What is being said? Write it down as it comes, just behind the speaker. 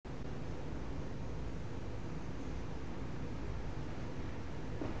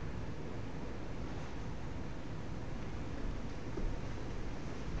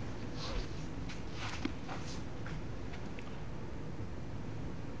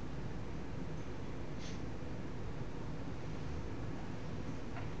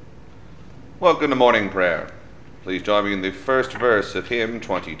Welcome to morning prayer. Please join me in the first verse of hymn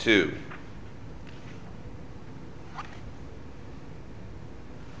 22.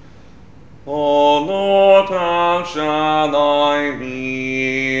 O Lord, how shall I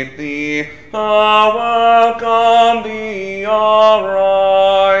meet thee? How welcome thee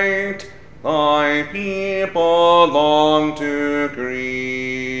aright? Thy people long to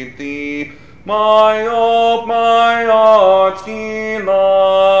greet thee, my hope, my heart's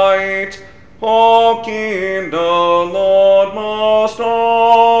delight. O kindle, Lord most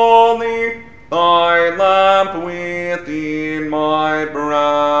holy, thy lamp within my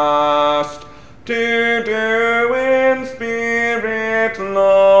breast, to do in spirit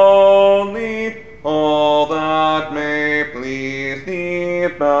lowly all that may please thee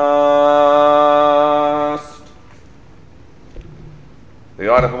best.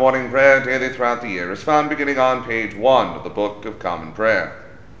 The art of morning prayer daily throughout the year is found beginning on page 1 of the Book of Common Prayer.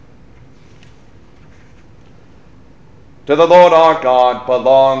 To the Lord our God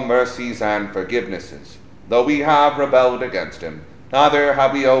belong mercies and forgivenesses, though we have rebelled against him. Neither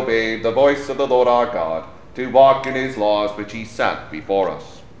have we obeyed the voice of the Lord our God, to walk in his laws which he set before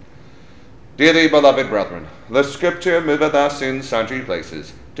us. Dearly beloved brethren, the Scripture moveth us in sundry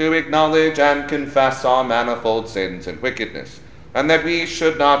places to acknowledge and confess our manifold sins and wickedness, and that we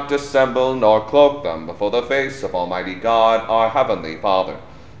should not dissemble nor cloak them before the face of Almighty God, our heavenly Father,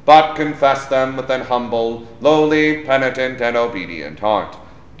 but confess them with an humble, lowly, penitent, and obedient heart,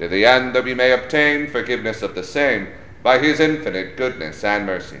 to the end that we may obtain forgiveness of the same by his infinite goodness and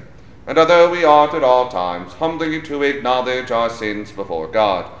mercy. And although we ought at all times humbly to acknowledge our sins before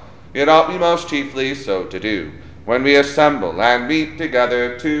God, yet ought we most chiefly so to do, when we assemble and meet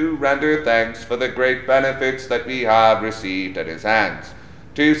together to render thanks for the great benefits that we have received at his hands,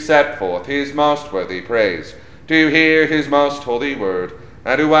 to set forth his most worthy praise, to hear his most holy word,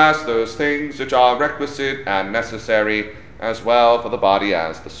 and to ask those things which are requisite and necessary, as well for the body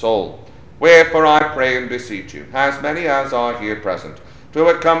as the soul. Wherefore I pray and beseech you, as many as are here present, to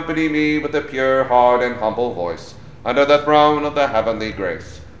accompany me with a pure heart and humble voice, under the throne of the heavenly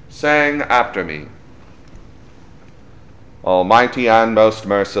grace, saying after me, Almighty and most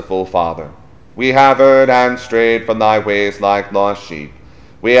merciful Father, we have erred and strayed from thy ways like lost sheep.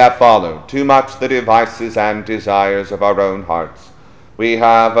 We have followed too much the devices and desires of our own hearts. We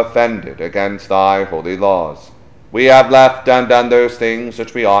have offended against thy holy laws. We have left and done those things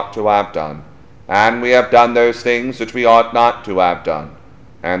which we ought to have done, and we have done those things which we ought not to have done,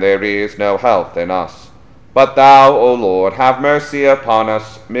 and there is no health in us. But thou, O Lord, have mercy upon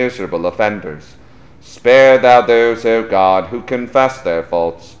us miserable offenders. Spare thou those, O God, who confess their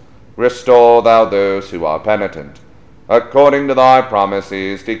faults. Restore thou those who are penitent. According to thy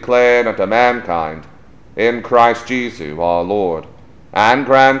promises declared unto mankind, in Christ Jesus our Lord. And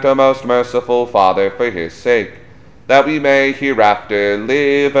grant, O most merciful Father, for his sake, that we may hereafter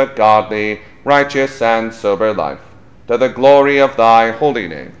live a godly, righteous, and sober life, to the glory of thy holy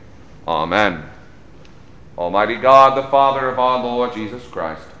name. Amen. Almighty God, the Father of our Lord Jesus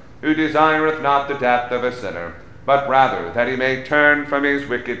Christ, who desireth not the death of a sinner, but rather that he may turn from his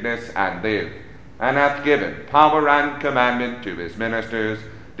wickedness and live, and hath given power and commandment to his ministers,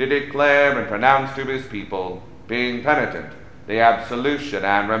 to declare and pronounce to his people, being penitent, the absolution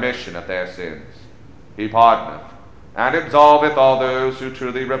and remission of their sins. He pardoneth and absolveth all those who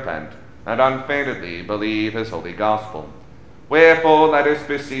truly repent and unfeignedly believe his holy gospel. Wherefore let us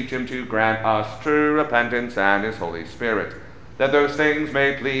beseech him to grant us true repentance and his Holy Spirit, that those things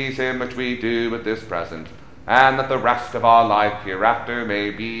may please him which we do at this present, and that the rest of our life hereafter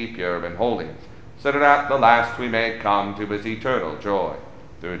may be pure and holy, so that at the last we may come to his eternal joy.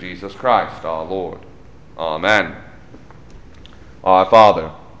 Through Jesus Christ our Lord. Amen. Our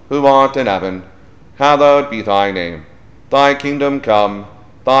Father, who art in heaven, hallowed be thy name. Thy kingdom come,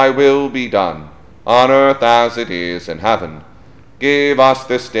 thy will be done, on earth as it is in heaven. Give us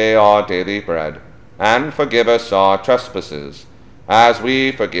this day our daily bread, and forgive us our trespasses, as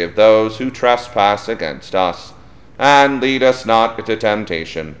we forgive those who trespass against us. And lead us not into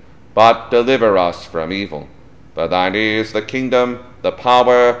temptation, but deliver us from evil. For thine is the kingdom, the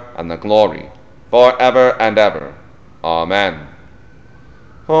power, and the glory, for ever and ever. Amen.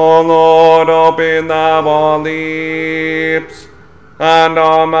 O Lord, open thou our lips, and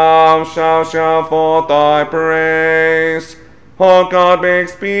our mouth shall shout forth thy praise. O God, make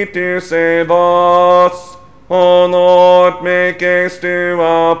speed to save us. O Lord, make haste to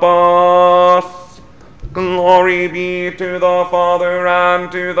help us. Glory be to the Father, and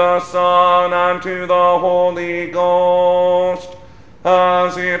to the Son, and to the Holy Ghost,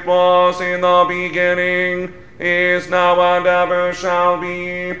 as it was in the beginning, is now, and ever shall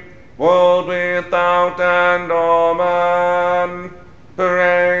be, world without end. Amen.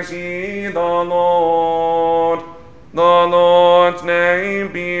 Praise ye the Lord. The Lord's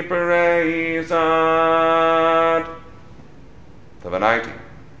name be praised. For the 90.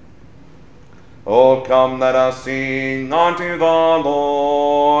 Oh, come, let us sing unto the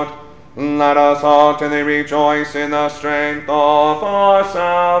Lord. Let us heartily rejoice in the strength of our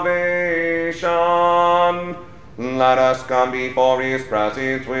salvation. Let us come before his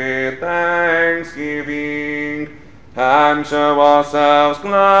presence with thanksgiving, and show ourselves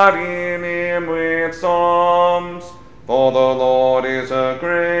glad in him with psalms. For the Lord is a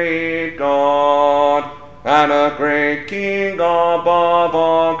great God, and a great King above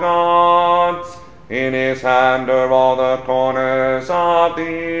all gods. In his hand are all the corners of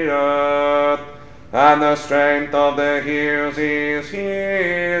the earth, and the strength of the hills is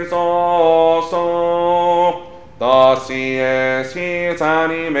his also. The sea is his,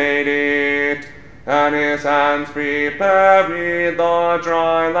 and he made it, and his hands prepared the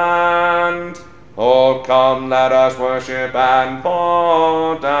dry land. Oh, come, let us worship and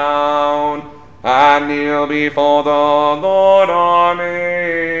fall down, and kneel before the Lord our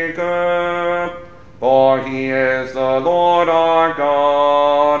Maker. For he is the Lord our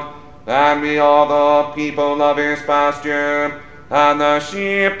God, and we are the people of his pasture, and the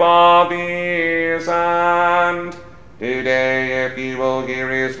sheep of his hand. Today, if ye will hear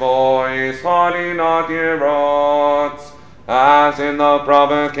his voice, harden not your hearts, as in the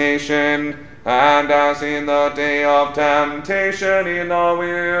provocation, and as in the day of temptation in the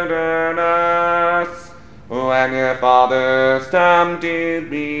wilderness, when your fathers tempted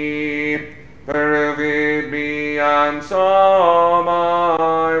me, proved me, and saw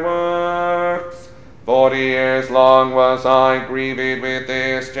my works. 40 years long was I grieved with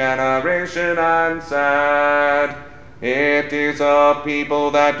this generation, and said, it is a people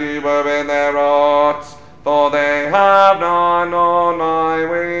that do err in their hearts, for they have not known my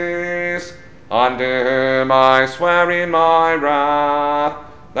ways. Unto whom I swear in my wrath,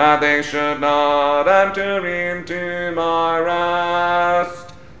 that they should not enter into my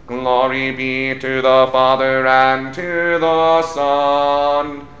rest. Glory be to the Father, and to the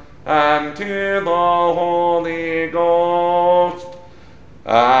Son, and to the Holy Ghost,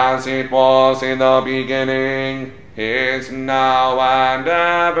 as it was in the beginning, is now, and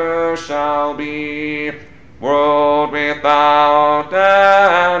ever shall be, world without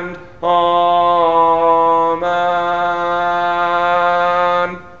end. Amen.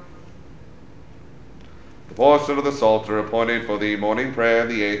 The portion of the Psalter appointed for the morning prayer of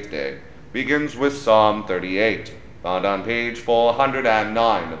the 8th day begins with Psalm 38, found on page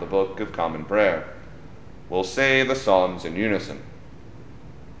 409 of the Book of Common Prayer. We'll say the Psalms in unison.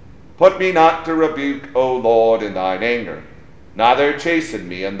 Put me not to rebuke, O Lord, in thine anger, neither chasten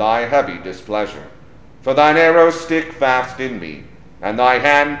me in thy heavy displeasure. For thine arrows stick fast in me, and thy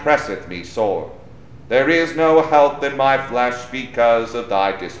hand presseth me sore. There is no health in my flesh because of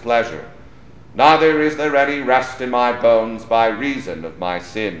thy displeasure, neither is there any rest in my bones by reason of my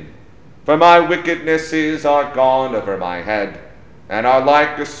sin. For my wickednesses are gone over my head, and are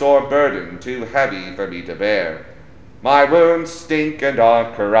like a sore burden too heavy for me to bear. My wounds stink and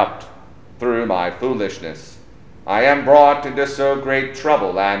are corrupt through my foolishness. I am brought into so great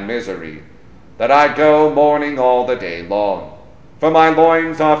trouble and misery, that I go mourning all the day long. For my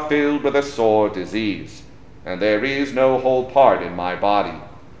loins are filled with a sore disease, and there is no whole part in my body.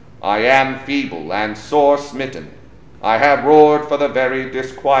 I am feeble and sore smitten. I have roared for the very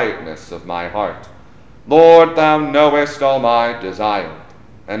disquietness of my heart. Lord, thou knowest all my desire,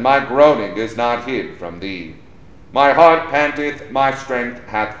 and my groaning is not hid from thee. My heart panteth, my strength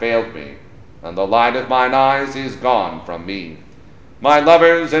hath failed me, and the light of mine eyes is gone from me. My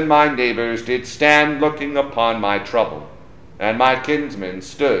lovers and my neighbors did stand looking upon my trouble, and my kinsmen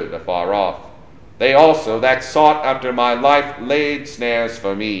stood afar off. They also that sought after my life laid snares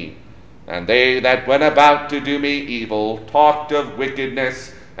for me, and they that went about to do me evil talked of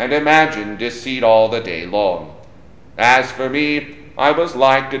wickedness, and imagined deceit all the day long. As for me, I was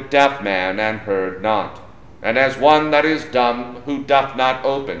like a deaf man, and heard not, and as one that is dumb, who doth not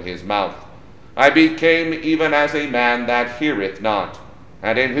open his mouth. I became even as a man that heareth not,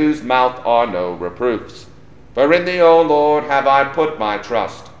 and in whose mouth are no reproofs. For in thee, O Lord, have I put my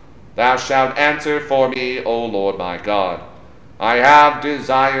trust. Thou shalt answer for me, O Lord my God. I have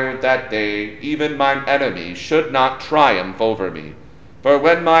desired that they, even mine enemies, should not triumph over me. For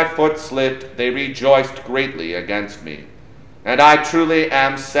when my foot slipped, they rejoiced greatly against me. And I truly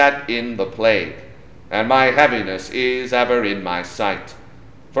am set in the plague, and my heaviness is ever in my sight.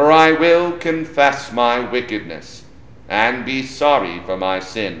 For I will confess my wickedness, and be sorry for my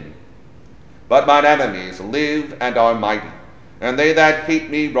sin, But mine enemies live and are mighty, and they that hate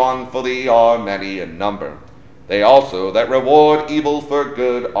me wrongfully are many in number. They also that reward evil for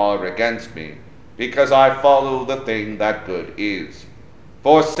good are against me, because I follow the thing that good is.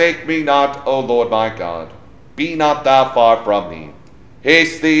 Forsake me not, O Lord my God. Be not thou far from me.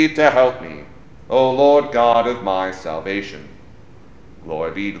 Haste thee to help me, O Lord God of my salvation.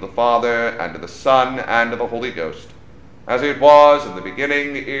 Glory be to the Father, and to the Son, and to the Holy Ghost, as it was in the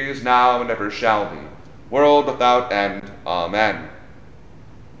beginning, is now, and ever shall be, world without end. Amen.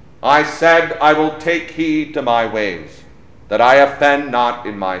 I said, I will take heed to my ways, that I offend not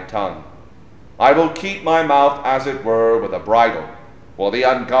in my tongue. I will keep my mouth as it were with a bridle, for the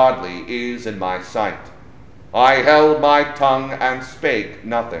ungodly is in my sight. I held my tongue and spake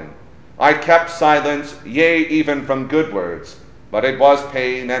nothing. I kept silence, yea, even from good words, but it was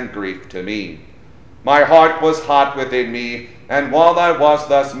pain and grief to me. My heart was hot within me, and while I was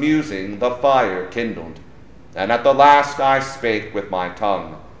thus musing, the fire kindled. And at the last I spake with my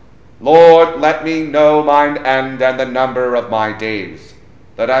tongue, Lord, let me know mine end and the number of my days,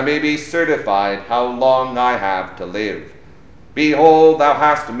 that I may be certified how long I have to live. Behold, thou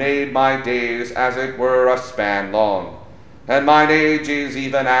hast made my days as it were a span long, and mine age is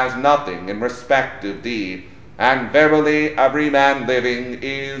even as nothing in respect of thee, and verily every man living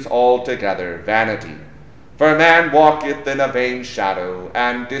is altogether vanity. For man walketh in a vain shadow,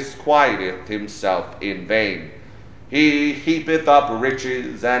 and disquieteth himself in vain. He heapeth up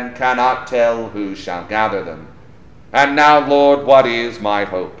riches, and cannot tell who shall gather them. And now, Lord, what is my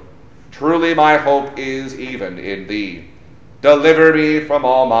hope? Truly my hope is even in thee. Deliver me from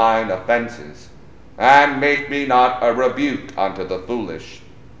all mine offenses, and make me not a rebuke unto the foolish.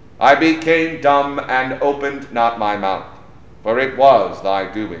 I became dumb, and opened not my mouth, for it was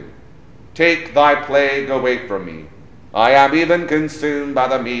thy doing. Take thy plague away from me. I am even consumed by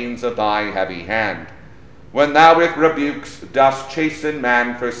the means of thy heavy hand. When thou with rebukes dost chasten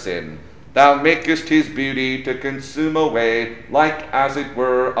man for sin, thou makest his beauty to consume away, like as it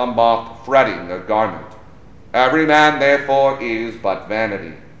were a moth fretting a garment. Every man therefore is but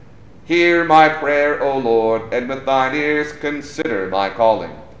vanity. Hear my prayer, O Lord, and with thine ears consider my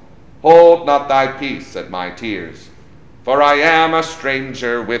calling. Hold not thy peace at my tears, for I am a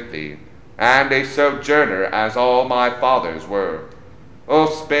stranger with thee, and a sojourner as all my fathers were. O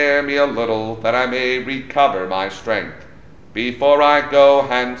spare me a little, that I may recover my strength, before I go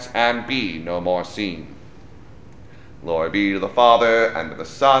hence and be no more seen. Glory be to the Father, and to the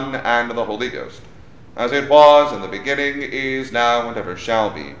Son, and to the Holy Ghost, as it was in the beginning, is now, and ever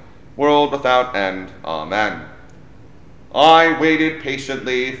shall be, world without end. Amen. I waited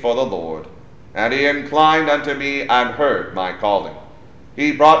patiently for the Lord, and he inclined unto me, and heard my calling.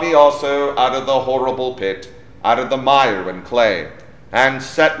 He brought me also out of the horrible pit, out of the mire and clay, and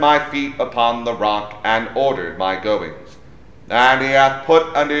set my feet upon the rock, and ordered my goings. And he hath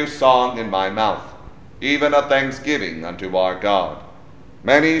put a new song in my mouth, even a thanksgiving unto our God.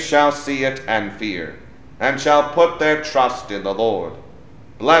 Many shall see it and fear, and shall put their trust in the Lord.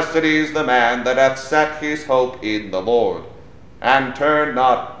 Blessed is the man that hath set his hope in the Lord, and turn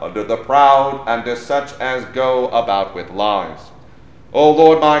not unto the proud, and to such as go about with lies. O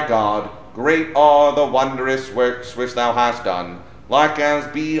Lord my God, great are the wondrous works which thou hast done, like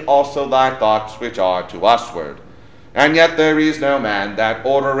as be also thy thoughts which are to usward. And yet there is no man that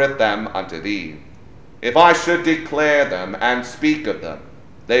ordereth them unto thee. If I should declare them and speak of them,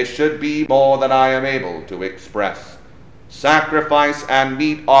 they should be more than I am able to express. Sacrifice and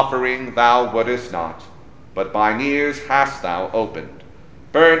meat offering thou wouldest not, but mine ears hast thou opened.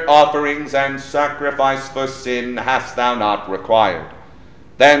 Burnt offerings and sacrifice for sin hast thou not required.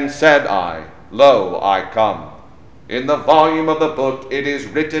 Then said I, Lo, I come. In the volume of the book it is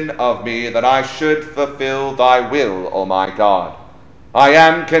written of me that I should fulfill thy will, O my God. I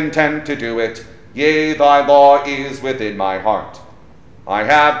am content to do it, yea, thy law is within my heart. I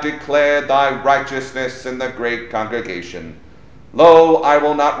have declared thy righteousness in the great congregation. Lo, I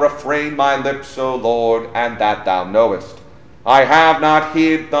will not refrain my lips, O Lord, and that thou knowest. I have not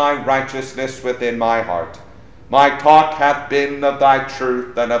hid thy righteousness within my heart. My talk hath been of thy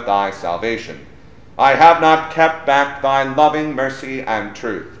truth and of thy salvation. I have not kept back thy loving mercy and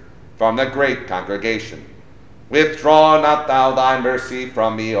truth from the great congregation. Withdraw not thou thy mercy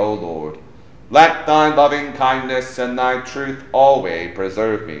from me, O Lord. Let thy loving kindness and thy truth always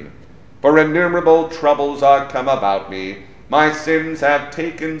preserve me. For innumerable troubles are come about me. My sins have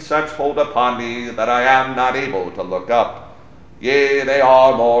taken such hold upon me that I am not able to look up. Yea, they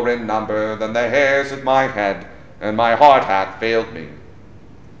are more in number than the hairs of my head, and my heart hath failed me.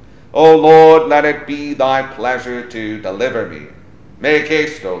 O Lord, let it be thy pleasure to deliver me. Make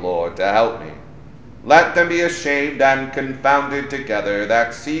haste, O Lord, to help me. Let them be ashamed and confounded together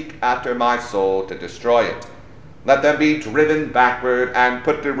that seek after my soul to destroy it. Let them be driven backward and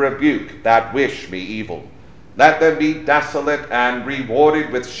put to rebuke that wish me evil. Let them be desolate and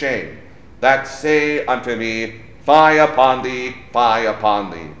rewarded with shame, that say unto me, Fie upon thee, fie upon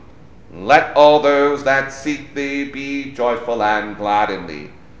thee. Let all those that seek thee be joyful and glad in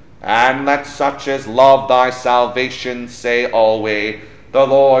thee. And let such as love thy salvation say always, The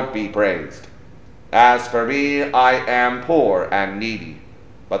Lord be praised. As for me, I am poor and needy,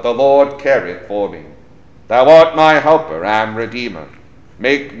 but the Lord careth for me. Thou art my helper and redeemer.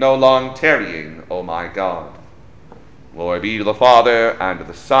 Make no long tarrying, O my God. Glory be to the Father, and to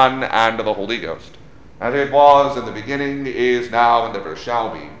the Son, and to the Holy Ghost, as it was in the beginning, is now, and ever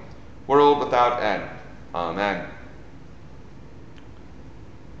shall be, world without end. Amen.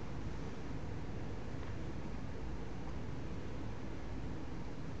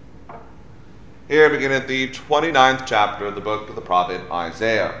 Here beginneth the 29th chapter of the book of the prophet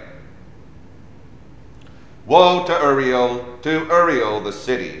Isaiah. Woe to Uriel the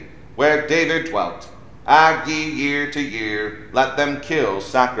city, where David dwelt. Ag ye year to year, let them kill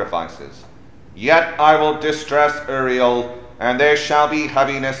sacrifices. Yet I will distress Uriel, and there shall be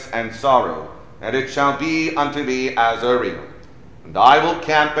heaviness and sorrow, and it shall be unto me as Uriel. And I will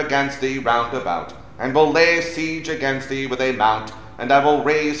camp against thee round about, and will lay siege against thee with a mount, and I will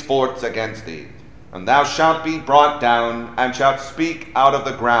raise forts against thee. And thou shalt be brought down, and shalt speak out of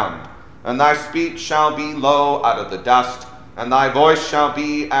the ground, and thy speech shall be low out of the dust, and thy voice shall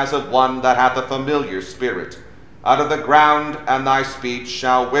be as of one that hath a familiar spirit. Out of the ground, and thy speech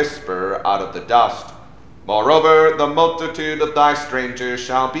shall whisper out of the dust. Moreover, the multitude of thy strangers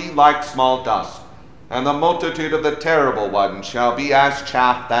shall be like small dust, and the multitude of the terrible one shall be as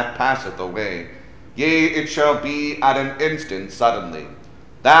chaff that passeth away. Yea, it shall be at an instant suddenly.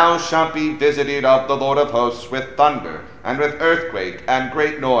 Thou shalt be visited of the Lord of hosts with thunder, and with earthquake, and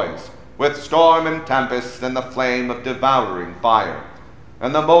great noise, with storm and tempest, and the flame of devouring fire.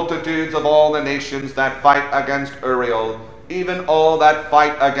 And the multitudes of all the nations that fight against Uriel, even all that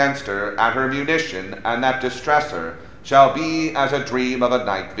fight against her, and her munition, and that distress her, shall be as a dream of a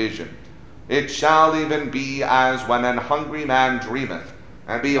night vision. It shall even be as when an hungry man dreameth,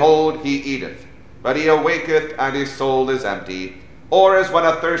 and behold, he eateth, but he awaketh, and his soul is empty. Or as when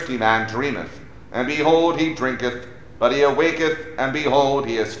a thirsty man dreameth, and behold, he drinketh, but he awaketh, and behold,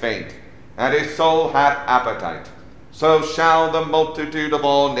 he is faint, and his soul hath appetite. So shall the multitude of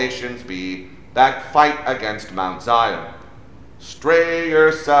all nations be that fight against Mount Zion. Stray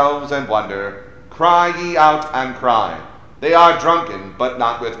yourselves and wonder, cry ye out and cry. They are drunken, but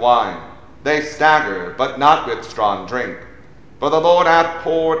not with wine. They stagger, but not with strong drink. For the Lord hath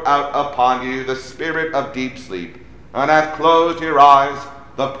poured out upon you the spirit of deep sleep, and hath closed your eyes.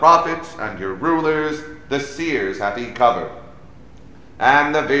 The prophets and your rulers, the seers hath he covered.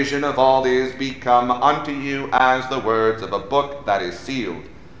 And the vision of all is become unto you as the words of a book that is sealed,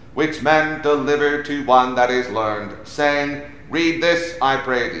 which men deliver to one that is learned, saying, Read this, I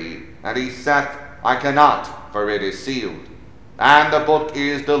pray thee. And he saith, I cannot, for it is sealed. And the book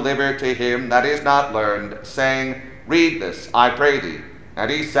is delivered to him that is not learned, saying, Read this, I pray thee. And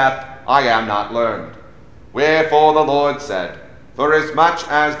he saith, I am not learned. Wherefore the Lord said, Forasmuch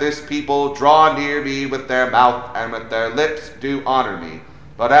as this people draw near me with their mouth and with their lips do honor me,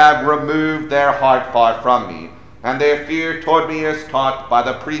 but have removed their heart far from me, and their fear toward me is taught by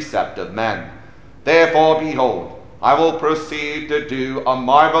the precept of men. Therefore, behold, I will proceed to do a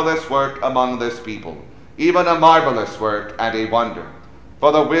marvelous work among this people, even a marvelous work and a wonder.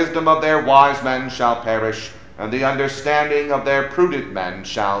 For the wisdom of their wise men shall perish, and the understanding of their prudent men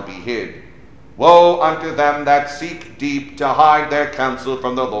shall be hid. Woe unto them that seek deep to hide their counsel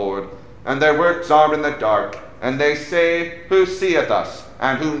from the Lord, and their works are in the dark, and they say, Who seeth us,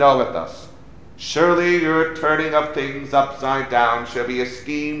 and who knoweth us? Surely your turning of things upside down shall be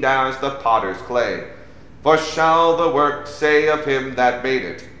esteemed as the potter's clay. For shall the work say of him that made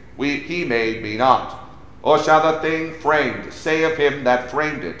it, He made me not? Or shall the thing framed say of him that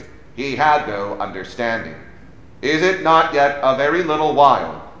framed it, He had no understanding? Is it not yet a very little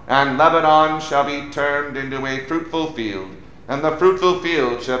while, and Lebanon shall be turned into a fruitful field, and the fruitful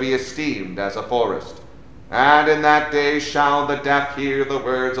field shall be esteemed as a forest? And in that day shall the deaf hear the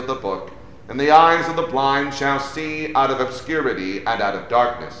words of the book, and the eyes of the blind shall see out of obscurity and out of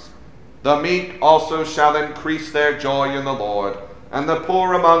darkness. The meek also shall increase their joy in the Lord, and the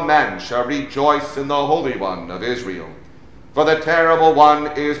poor among men shall rejoice in the Holy One of Israel. For the terrible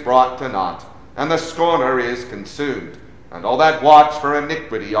one is brought to naught, and the scorner is consumed, and all that watch for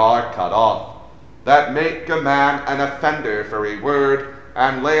iniquity are cut off. that make a man an offender for a word,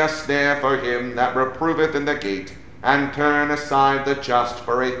 and lay a snare for him that reproveth in the gate, and turn aside the just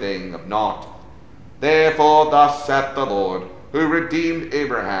for a thing of naught. Therefore thus saith the Lord, who redeemed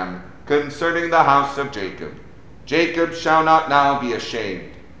Abraham, concerning the house of Jacob, Jacob shall not now be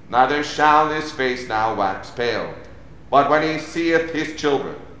ashamed, neither shall his face now wax pale. But when he seeth his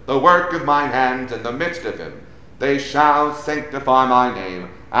children, the work of mine hands in the midst of him, they shall sanctify my name,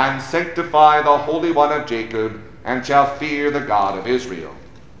 and sanctify the Holy One of Jacob, and shall fear the God of Israel.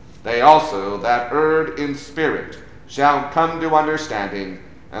 They also that erred in spirit shall come to understanding,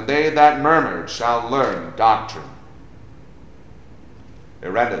 and they that murmured shall learn doctrine.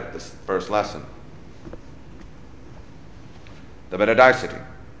 Here ended this first lesson. The Benedicite.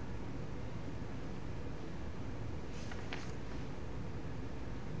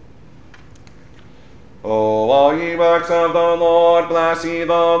 O all ye works of the Lord, bless ye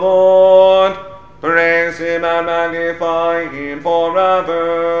the Lord. Praise him and magnify him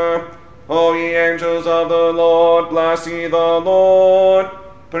forever. O ye angels of the Lord, bless ye the Lord.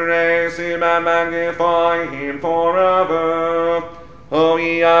 Praise him and magnify him forever. O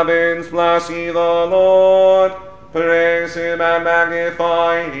ye heavens, bless ye the Lord. Praise him and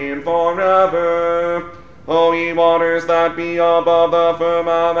magnify him forever. O ye waters that be above the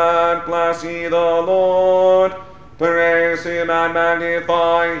firmament, bless ye the Lord. Praise him and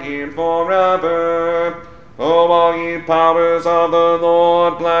magnify him forever. O all ye powers of the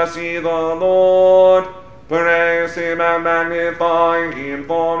Lord, bless ye the Lord. Praise him and magnify him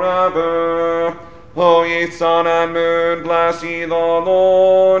forever. O ye sun and moon, bless ye the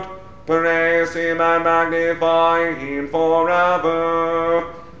Lord. Praise him and magnify him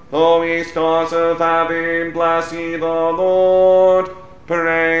forever. O ye stars of heaven, bless ye the Lord.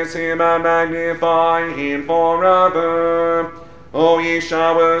 Praise him and magnify him forever. O ye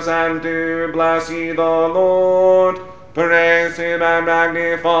showers and dew, bless ye the Lord. Praise him and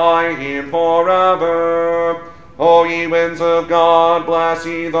magnify him forever. O ye winds of God, bless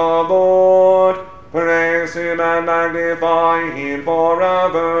ye the Lord. Praise him and magnify him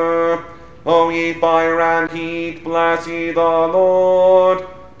forever. O ye fire and heat, bless ye the Lord.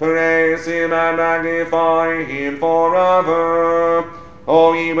 Praise him and magnify him forever.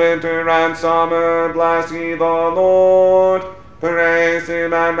 O ye winter and summer, bless ye the Lord. Praise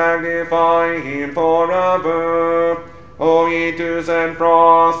him and magnify him forever. O ye dews and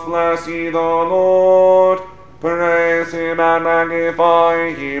frost, bless ye the Lord. Praise him and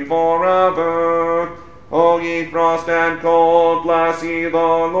magnify him forever. O ye frost and cold, bless ye the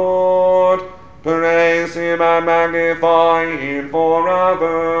Lord. Praise him and magnify him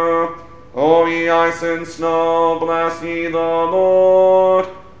forever. O ye ice and snow, bless ye the Lord.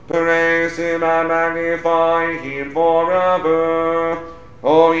 Praise him and magnify him forever.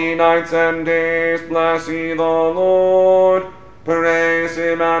 O ye nights and days, bless ye the Lord. Praise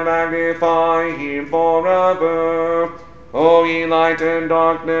him and magnify him forever. O ye light and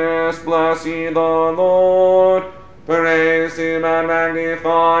darkness, bless ye the Lord. Praise him and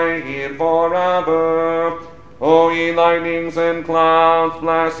magnify him forever. O ye lightnings and clouds,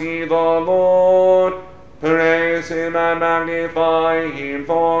 bless ye the Lord. Praise him and magnify him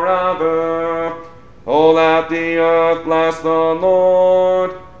forever. O let the earth bless the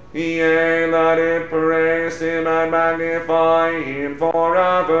Lord. Yea, let it praise him and magnify him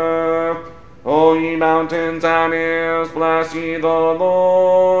forever. O ye mountains and hills, bless ye the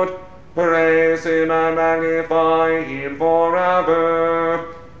Lord. Praise him and magnify him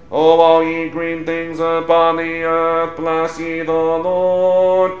forever. O all ye green things upon the earth, bless ye the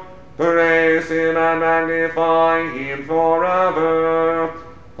Lord. Praise him and magnify him forever.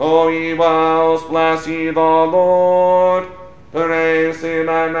 O ye wells, bless ye the Lord. Praise him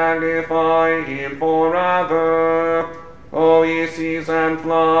and magnify him forever. O ye seas and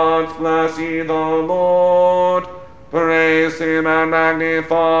floods, bless ye the Lord. Praise him and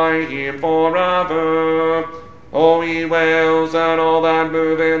magnify him forever. O ye whales and all that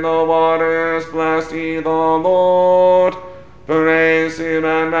move in the waters, bless ye the Lord. Praise him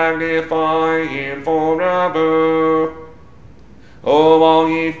and magnify him forever. O all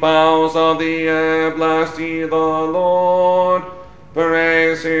ye fowls of the air, bless ye the Lord.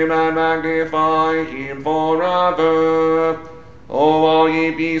 Praise him and magnify him forever. O all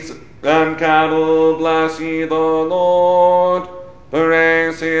ye beasts and cattle, bless ye the Lord.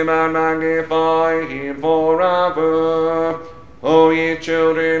 Praise him and magnify him forever. O ye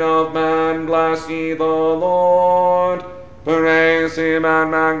children of man, bless ye the Lord. Praise him and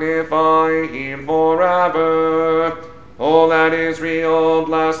magnify him forever. O let Israel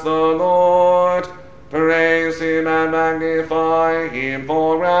bless the Lord. Praise him and magnify him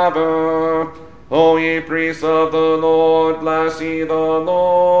forever. O ye priests of the Lord, bless ye the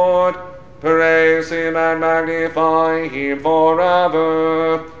Lord. Praise him and magnify him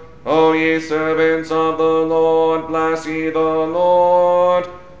forever. O ye servants of the Lord, bless ye the Lord.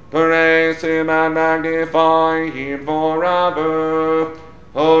 Praise him and magnify him forever.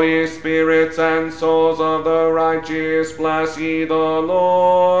 O ye spirits and souls of the righteous, bless ye the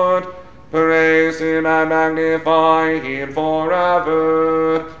Lord. Praise him and magnify him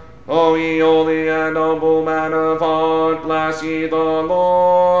forever. O ye holy and humble men of heart, bless ye the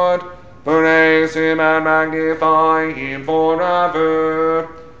Lord. Praise him and magnify him forever.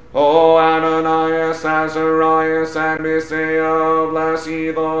 O Ananias, Azarias, and Mishael, bless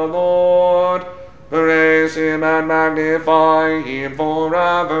ye the Lord. Praise him and magnify him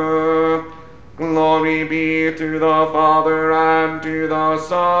forever. Glory be to the Father, and to the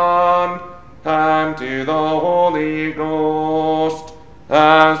Son, and to the Holy Ghost,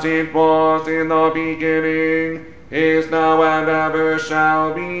 as it was in the beginning, is now, and ever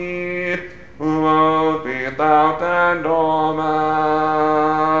shall be, world without end. Amen.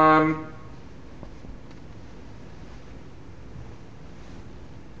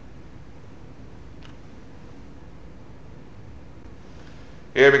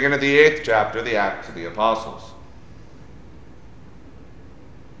 Here begin the 8th chapter of the Acts of the Apostles.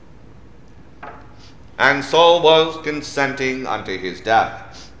 And Saul was consenting unto his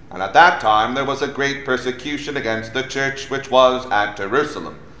death. And at that time there was a great persecution against the church which was at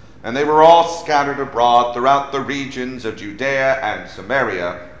Jerusalem. And they were all scattered abroad throughout the regions of Judea and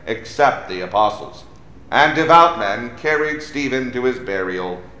Samaria, except the apostles. And devout men carried Stephen to his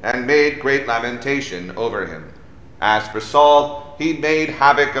burial, and made great lamentation over him. As for Saul, he made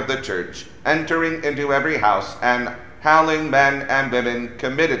havoc of the church, entering into every house, and howling men and women,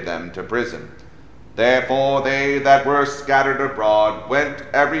 committed them to prison. Therefore they that were scattered abroad went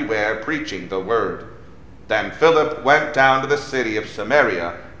everywhere preaching the word. Then Philip went down to the city of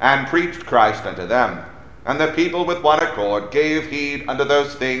Samaria, and preached Christ unto them. And the people with one accord gave heed unto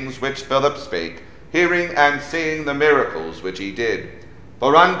those things which Philip spake, hearing and seeing the miracles which he did.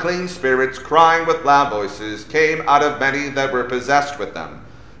 For unclean spirits, crying with loud voices, came out of many that were possessed with them.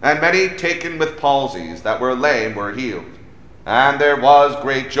 And many taken with palsies that were lame were healed. And there was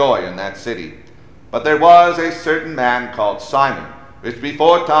great joy in that city. But there was a certain man called Simon, which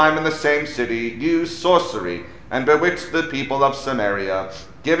before time in the same city used sorcery, and bewitched the people of Samaria,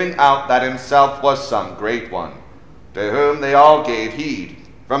 giving out that himself was some great one. To whom they all gave heed,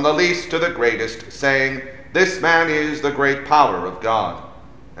 from the least to the greatest, saying, This man is the great power of God.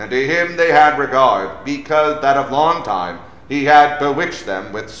 And to him they had regard, because that of long time he had bewitched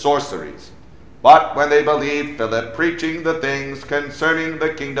them with sorceries. But when they believed Philip preaching the things concerning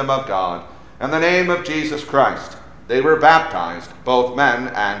the kingdom of God, and the name of Jesus Christ, they were baptized, both men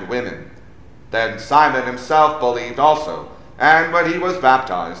and women. Then Simon himself believed also, and when he was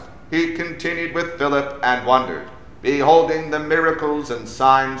baptized, he continued with Philip and wondered, beholding the miracles and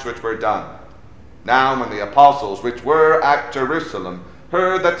signs which were done. Now when the apostles which were at Jerusalem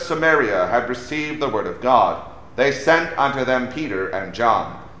heard that Samaria had received the word of God, they sent unto them Peter and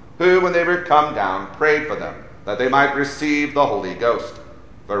John, who, when they were come down, prayed for them, that they might receive the Holy Ghost.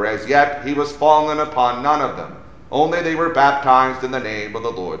 For as yet he was fallen upon none of them, only they were baptized in the name of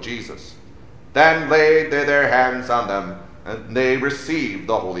the Lord Jesus. Then laid they their hands on them, and they received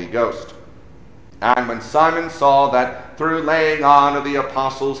the Holy Ghost. And when Simon saw that through laying on of the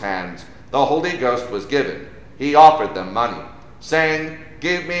apostles' hands the Holy Ghost was given, he offered them money, saying,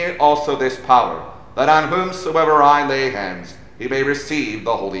 Give me also this power, that on whomsoever I lay hands he may receive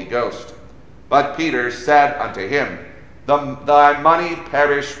the Holy Ghost. But Peter said unto him, Thy money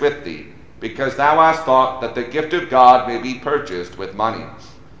perish with thee, because thou hast thought that the gift of God may be purchased with money.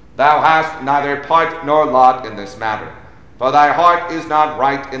 Thou hast neither part nor lot in this matter, for thy heart is not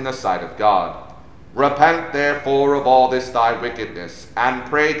right in the sight of God. Repent therefore of all this thy wickedness, and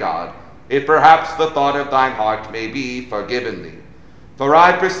pray God, if perhaps the thought of thine heart may be forgiven thee. For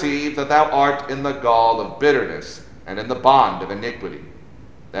I perceive that thou art in the gall of bitterness, and in the bond of iniquity.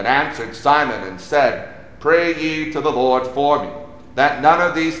 Then answered Simon and said, Pray ye to the Lord for me, that none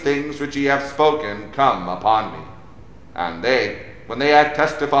of these things which ye have spoken come upon me. And they, when they had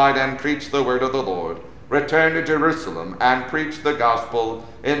testified and preached the word of the Lord, returned to Jerusalem, and preached the gospel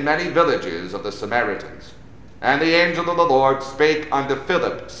in many villages of the Samaritans. And the angel of the Lord spake unto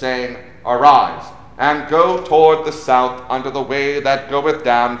Philip, saying, Arise, and go toward the south unto the way that goeth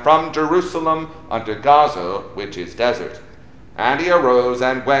down from Jerusalem unto Gaza, which is desert. And he arose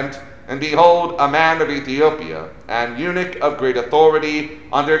and went, and behold, a man of Ethiopia, an eunuch of great authority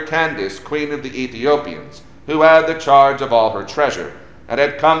under Candace, queen of the Ethiopians, who had the charge of all her treasure, and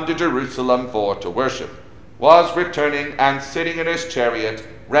had come to Jerusalem for to worship, was returning, and sitting in his chariot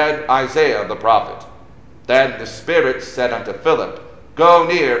read Isaiah the prophet. Then the Spirit said unto Philip, Go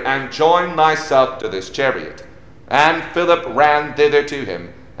near, and join thyself to this chariot. And Philip ran thither to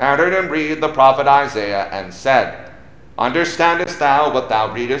him, and heard him read the prophet Isaiah, and said, Understandest thou what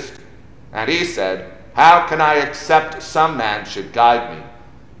thou readest? And he said, How can I except some man should guide me?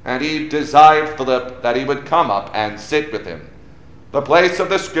 And he desired Philip that he would come up and sit with him. The place of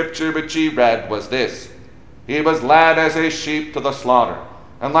the scripture which he read was this: He was led as a sheep to the slaughter,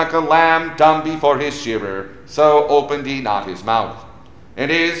 and like a lamb dumb before his shearer, so opened he not his mouth. In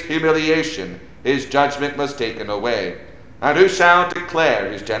his humiliation his judgment was taken away. And who shall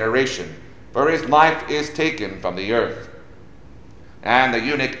declare his generation? For his life is taken from the earth. And the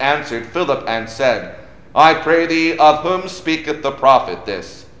eunuch answered Philip and said, I pray thee, of whom speaketh the prophet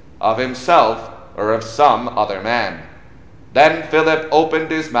this? Of himself, or of some other man? Then Philip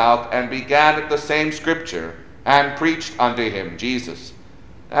opened his mouth, and began at the same scripture, and preached unto him Jesus.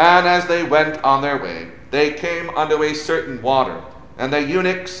 And as they went on their way, they came unto a certain water. And the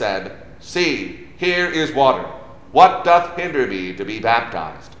eunuch said, See, here is water. What doth hinder thee to be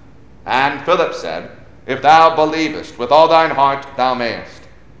baptized? And Philip said, If thou believest with all thine heart, thou mayest.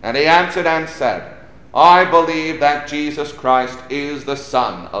 And he answered and said, I believe that Jesus Christ is the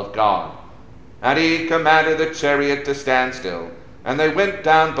Son of God. And he commanded the chariot to stand still, and they went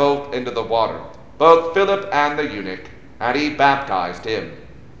down both into the water, both Philip and the eunuch, and he baptized him.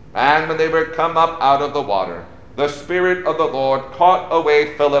 And when they were come up out of the water, the Spirit of the Lord caught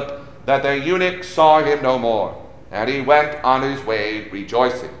away Philip, that the eunuch saw him no more, and he went on his way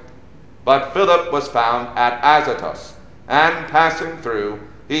rejoicing. But Philip was found at Azotus, and passing through,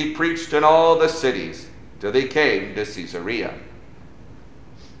 he preached in all the cities, till he came to Caesarea.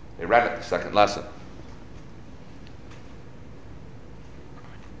 They read it the second lesson.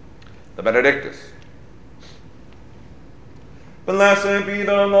 The Benedictus. Blessed be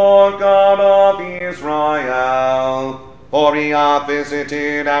the Lord God of Israel, for he hath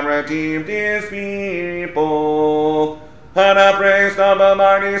visited and redeemed his people, and hath raised up a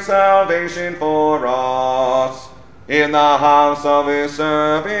mighty salvation for us in the house of his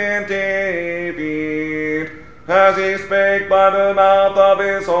servant David, as he spake by the mouth of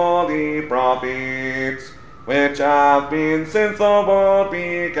his holy prophets, which have been since the world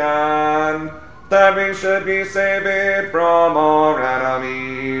began, that we should be saved from our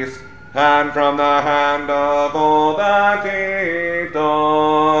enemies, and from the hand of all that hate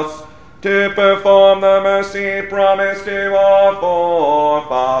us, to perform the mercy promised to our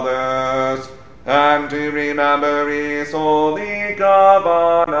forefathers, and to remember his holy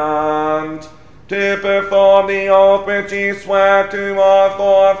covenant, to perform the oath which he sware to our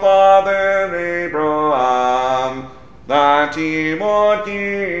forefather Abraham, that he would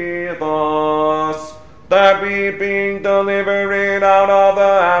give us, that we, being delivered out of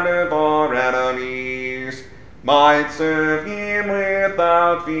the hand of our enemies, might serve him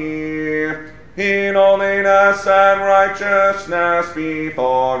without fear, in holiness and righteousness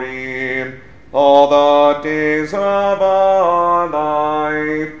before him, all the days of our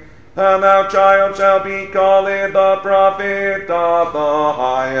life. And thou, child, shalt be called the prophet of the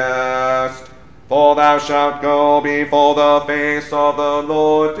highest. For thou shalt go before the face of the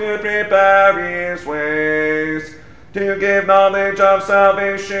Lord to prepare his ways, to give knowledge of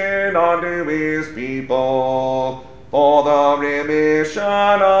salvation unto his people, for the remission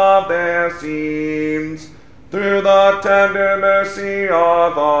of their sins, through the tender mercy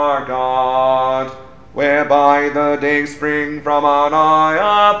of our God, whereby the day spring from on high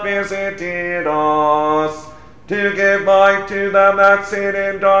hath visited us, to give light to them that sit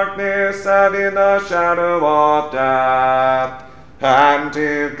in darkness and in the shadow of death, and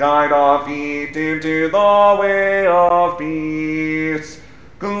to guide our feet into the way of peace.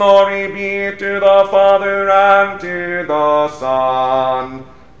 Glory be to the Father, and to the Son,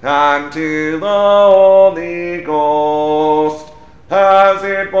 and to the Holy Ghost, as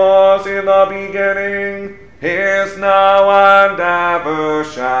it was in the beginning, is now, and ever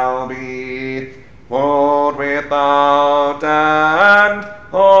shall be, world without end.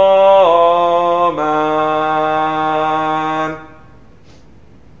 Amen.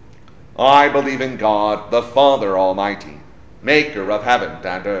 I believe in God, the Father Almighty, maker of heaven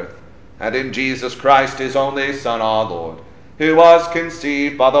and earth, and in Jesus Christ, his only Son, our Lord, who was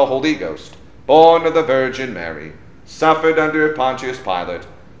conceived by the Holy Ghost, born of the Virgin Mary, suffered under Pontius Pilate,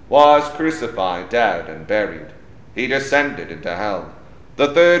 was crucified, dead, and buried. He descended into hell.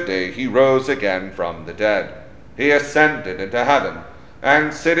 The third day he rose again from the dead. He ascended into heaven,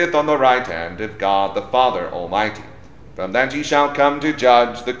 and sitteth on the right hand of God the Father Almighty. From thence he shall come to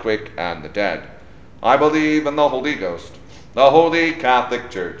judge the quick and the dead. I believe in the Holy Ghost, the Holy Catholic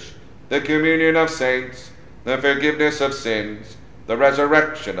Church, the communion of saints, the forgiveness of sins, the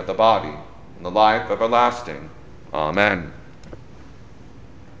resurrection of the body, and the life everlasting. Amen.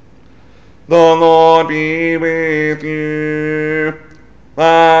 The Lord be with you,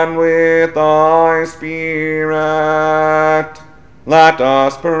 and with thy spirit. Let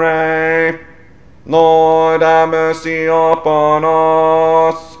us pray. Lord, have mercy upon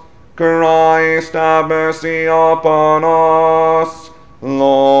us. Christ, have mercy upon us.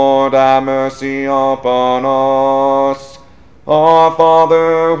 Lord, have mercy upon us. Our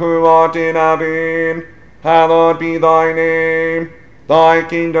Father, who art in heaven, hallowed be thy name. Thy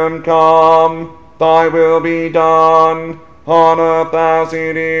kingdom come, thy will be done, on earth as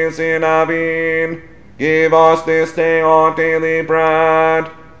it is in heaven. Give us this day our daily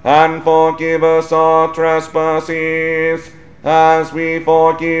bread, and forgive us our trespasses, as we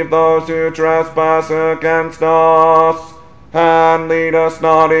forgive those who trespass against us. And lead us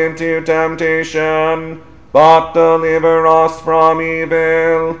not into temptation, but deliver us from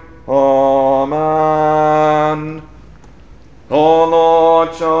evil. Amen. O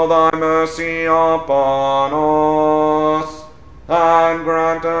Lord, show thy mercy upon us, and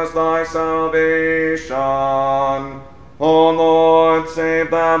grant us thy salvation. O Lord,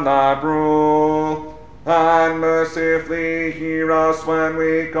 save them that rule, and mercifully hear us when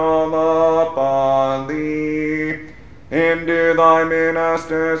we call upon thee. Endue thy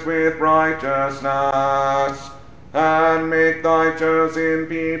ministers with righteousness, and make thy chosen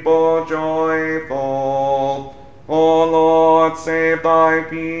people joyful. O Lord, save thy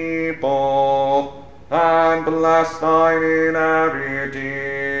people, and bless thine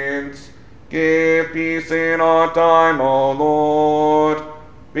inheritance. Give peace in our time, O Lord,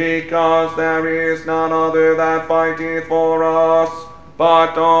 because there is none other that fighteth for us,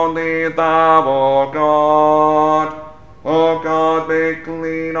 but only thou, O God. O God, make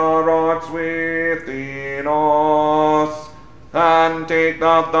clean our hearts within us, and take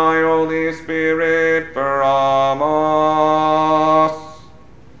not thy Holy Spirit from us.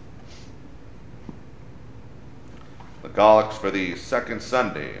 The Collects for the second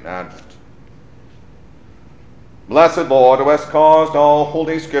Sunday in Advent. Blessed Lord, who hast caused all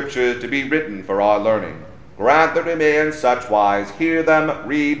holy scriptures to be written for our learning, grant that we may in such wise hear them,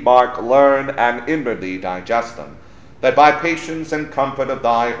 read, mark, learn, and inwardly digest them, that by patience and comfort of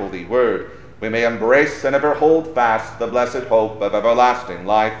thy holy word we may embrace and ever hold fast the blessed hope of everlasting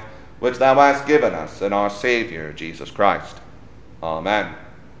life, which thou hast given us in our Saviour Jesus Christ. Amen.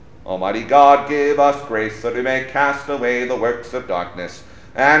 Almighty God, give us grace that we may cast away the works of darkness,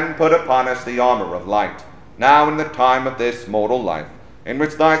 and put upon us the armor of light, now in the time of this mortal life, in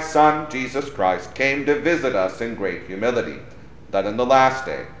which thy Son, Jesus Christ, came to visit us in great humility, that in the last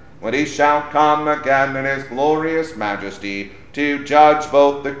day, when he shall come again in his glorious majesty to judge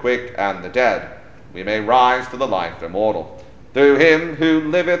both the quick and the dead, we may rise to the life immortal, through him who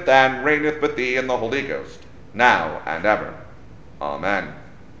liveth and reigneth with thee in the Holy Ghost, now and ever. Amen.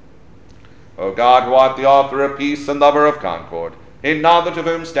 O God, who art the author of peace and lover of concord, in knowledge of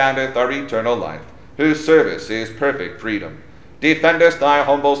whom standeth our eternal life, whose service is perfect freedom, defendest thy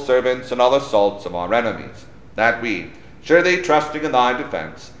humble servants in all assaults of our enemies, that we, surely trusting in thy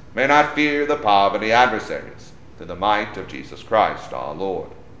defense, may not fear the power of any adversaries, through the might of Jesus Christ our Lord.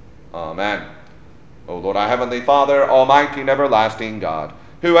 Amen. O Lord, our heavenly Father, almighty and everlasting God,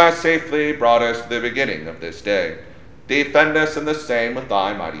 who hast safely brought us to the beginning of this day, defend us in the same with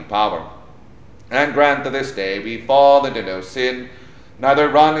thy mighty power, and grant that this day we fall into no sin, neither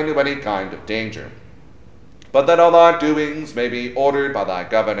run into any kind of danger, but that all our doings may be ordered by thy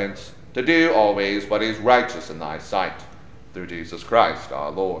governance, to do always what is righteous in thy sight, through Jesus Christ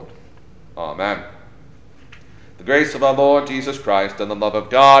our Lord. Amen. The grace of our Lord Jesus Christ, and the love of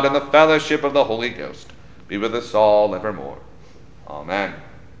God, and the fellowship of the Holy Ghost be with us all evermore. Amen.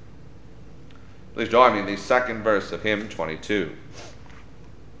 Please join me in the second verse of hymn 22.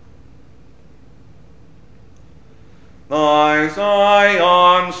 Thy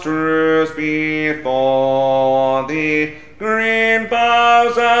Zion strews before thee green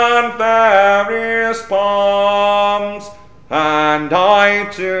boughs and fairest palms, and I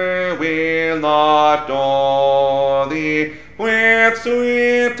too will adore thee with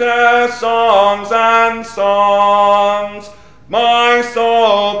sweetest songs and My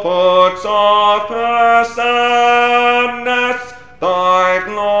soul puts off her